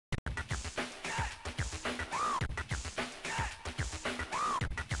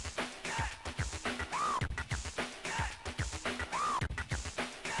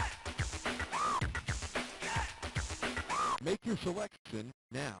Make your selection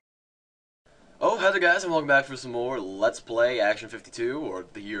now. Oh, how's it guys, and welcome back for some more Let's Play Action 52, or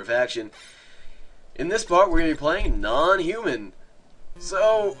the Year of Action. In this part, we're going to be playing Non-Human.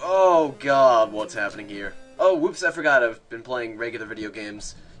 So, oh god, what's happening here? Oh, whoops, I forgot I've been playing regular video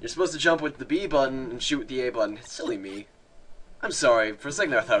games. You're supposed to jump with the B button and shoot with the A button. Silly me. I'm sorry, for a second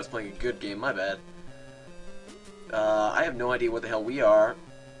there I thought I was playing a good game, my bad. I have no idea what the hell we are,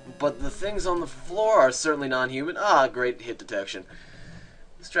 but the things on the floor are certainly non-human. Ah, great hit detection.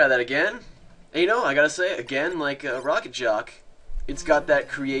 Let's try that again. And you know, I gotta say, again, like Rocket Jock, it's got that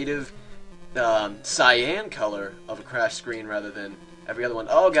creative cyan color of a crash screen rather than every other one.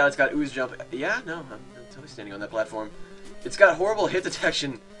 Oh god, it's got ooze jump. Yeah, no, I'm totally standing on that platform. It's got horrible hit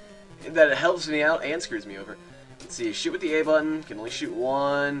detection that it helps me out and screws me over. Let's see, shoot with the A button, can only shoot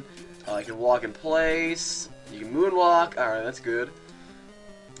one. You can walk in place. You can moonwalk. Alright, that's good.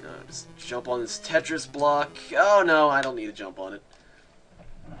 Just jump on this Tetris block. Oh no, I don't need to jump on it.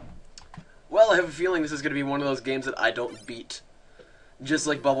 Well, I have a feeling this is going to be one of those games that I don't beat. Just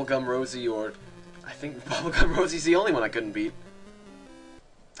like Bubblegum Rosie, or I think Bubblegum Rosie's the only one I couldn't beat.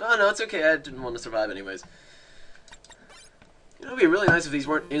 Oh no, it's okay, I didn't want to survive anyways. You know, it would be really nice if these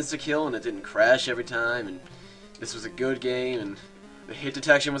weren't insta-kill and it didn't crash every time, and this was a good game, and the hit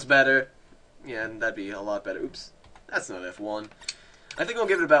detection was better. Yeah, and that'd be a lot better. Oops, that's not F1. I think I'll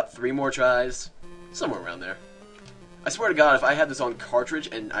give it about 3 more tries, somewhere around there. I swear to God, if I had this on cartridge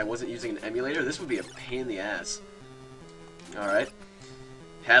and I wasn't using an emulator, this would be a pain in the ass. Alright.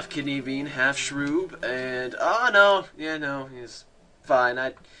 Half kidney bean, half shroob, and... oh, no. Yeah, no, he's fine.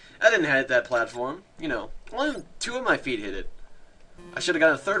 I didn't hit that platform. You know, only 2 of my feet hit it. I should have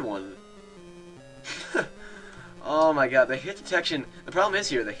got a 3rd one. Oh my god, the hit detection... the problem is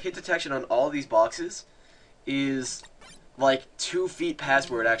here, the hit detection on all these boxes is like 2 feet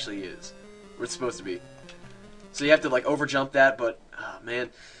past where it actually is. Where it's supposed to be. So you have to like overjump that, but oh man.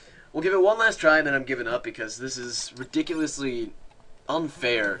 We'll give it one last try and then I'm giving up because this is ridiculously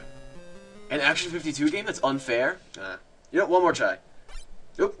unfair. An Action 52 game that's unfair? You know, one more try.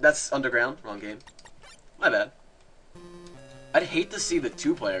 Oop, that's Underground. Wrong game. My bad. I'd hate to see the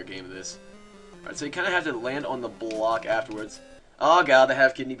 2-player game of this. Alright, so you kind of have to land on the block afterwards. Oh god, the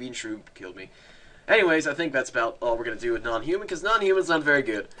half kidney bean shroom killed me. Anyways, I think that's about all we're going to do with Non-Human, because Non-Human's not very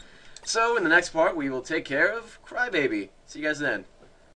good. So, in the next part, we will take care of Crybaby. See you guys then.